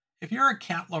If you're a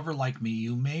cat lover like me,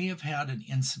 you may have had an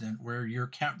incident where your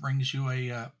cat brings you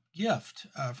a gift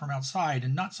from outside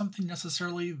and not something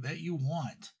necessarily that you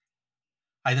want.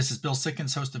 Hi, this is Bill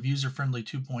Sickens, host of User Friendly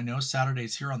 2.0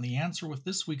 Saturdays here on The Answer with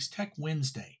this week's Tech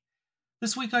Wednesday.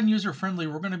 This week on User Friendly,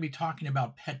 we're going to be talking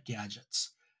about pet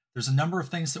gadgets. There's a number of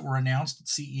things that were announced at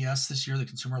CES this year, the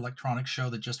Consumer Electronics Show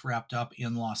that just wrapped up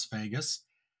in Las Vegas.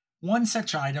 One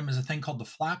such item is a thing called the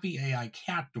Flappy AI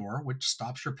Cat Door, which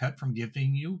stops your pet from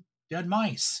giving you dead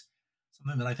mice.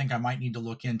 Something that I think I might need to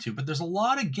look into. But there's a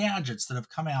lot of gadgets that have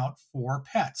come out for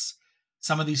pets.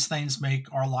 Some of these things make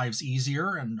our lives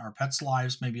easier and our pets'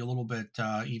 lives maybe a little bit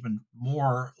even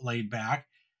more laid back,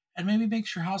 and maybe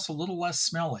makes your house a little less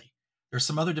smelly. There's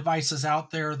some other devices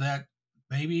out there that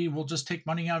maybe will just take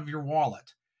money out of your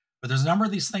wallet. But there's a number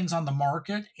of these things on the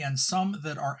market and some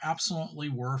that are absolutely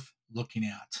worth looking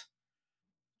at.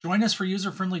 Join us for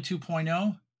User Friendly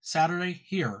 2.0 Saturday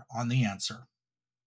here on The Answer.